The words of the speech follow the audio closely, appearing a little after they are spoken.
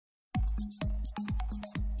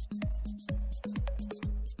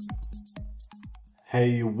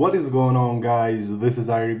Hey, what is going on guys? This is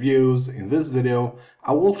iReviews. In this video,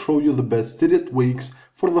 I will show you the best Cydia tweaks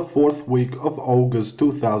for the 4th week of August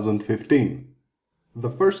 2015. The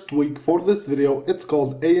first tweak for this video, it's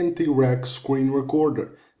called 8.4 Screen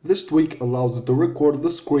Recorder. This tweak allows you to record the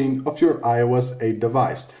screen of your iOS 8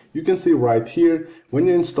 device. You can see right here, when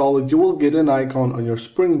you install it, you will get an icon on your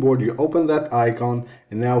springboard. You open that icon,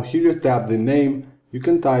 and now here you tap the name. You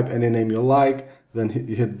can type any name you like. Then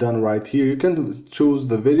you hit done right here. You can choose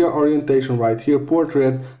the video orientation right here,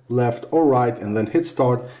 portrait, left or right, and then hit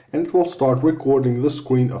start, and it will start recording the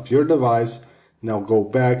screen of your device. Now go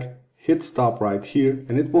back, hit stop right here,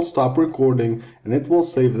 and it will stop recording, and it will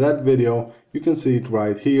save that video. You can see it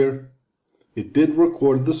right here. It did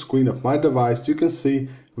record the screen of my device. You can see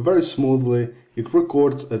very smoothly. It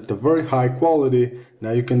records at a very high quality.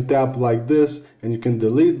 Now you can tap like this and you can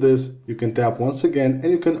delete this. You can tap once again,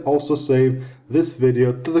 and you can also save this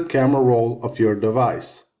video to the camera roll of your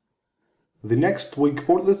device. The next tweak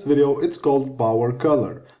for this video, it's called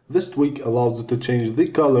PowerColor. This tweak allows you to change the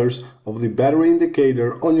colors of the battery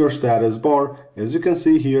indicator on your status bar. As you can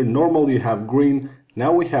see here, normally you have green.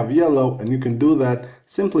 Now we have yellow, and you can do that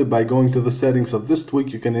simply by going to the settings of this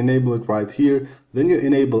tweak. You can enable it right here, then you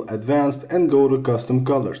enable advanced and go to custom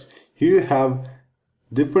colors. Here you have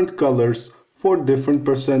different colors for different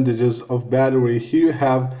percentages of battery. Here you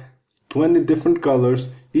have 20 different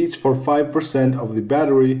colors, each for 5% of the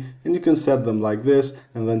battery, and you can set them like this,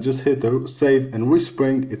 and then just hit the save and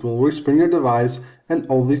respring. It will respring your device, and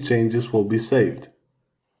all the changes will be saved.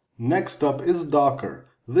 Next up is Docker.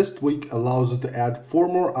 This tweak allows you to add 4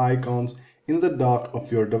 more icons in the dock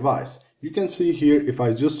of your device. You can see here, if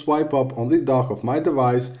I just swipe up on the dock of my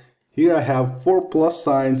device, here I have 4 plus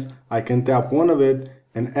signs. I can tap one of it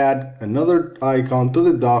and add another icon to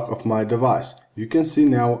the dock of my device. You can see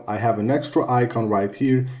now I have an extra icon right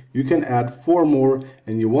here. You can add 4 more,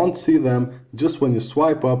 and you won't see them. Just when you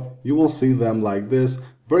swipe up, you will see them like this.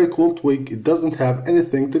 Very cool tweak. It doesn't have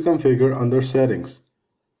anything to configure under settings.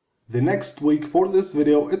 The next tweak for this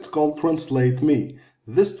video, it's called Translate Me.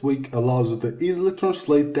 This tweak allows you to easily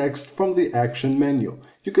translate text from the action menu.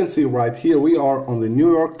 You can see right here we are on the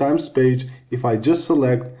New York Times page. If I just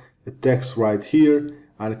select the text right here,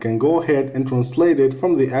 I can go ahead and translate it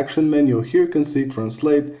from the action menu. Here you can see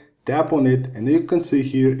translate, tap on it, and you can see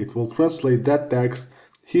here it will translate that text.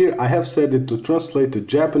 Here I have set it to translate to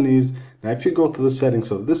Japanese. Now if you go to the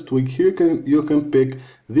settings of this tweak, here you can pick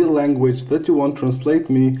the language that you want Translate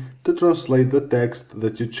Me to translate the text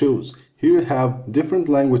that you choose. Here you have different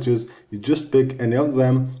languages. You just pick any of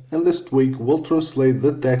them, and this tweak will translate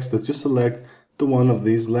the text that you select to one of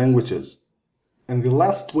these languages. And the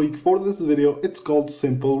last tweak for this video, it's called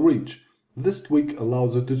SimpleReach. This tweak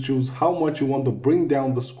allows you to choose how much you want to bring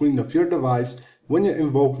down the screen of your device when you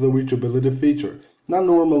invoke the reachability feature. Now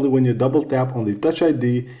normally when you double tap on the Touch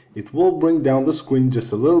ID, it will bring down the screen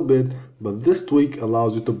just a little bit, but this tweak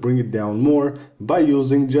allows you to bring it down more by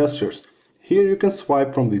using gestures. Here you can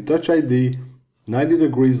swipe from the Touch ID 90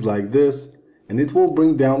 degrees like this, and it will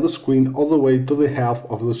bring down the screen all the way to the half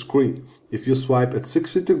of the screen. If you swipe at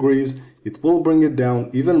 60 degrees, it will bring it down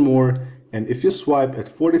even more, and if you swipe at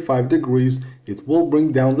 45 degrees, it will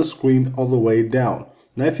bring down the screen all the way down.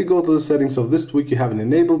 Now if you go to the settings of this tweak, you have an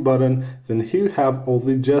enable button, then here you have all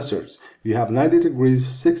the gestures. You have 90 degrees,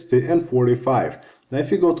 60 and 45. Now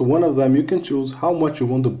if you go to one of them, you can choose how much you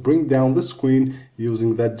want to bring down the screen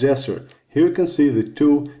using that gesture. Here you can see the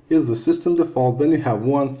 2 is the system default, then you have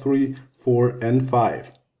 1, 3, 4 and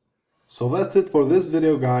 5. So that's it for this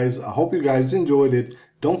video guys. I hope you guys enjoyed it.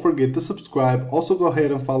 Don't forget to subscribe. Also go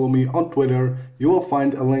ahead and follow me on Twitter. You will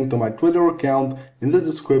find a link to my Twitter account in the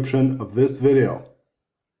description of this video.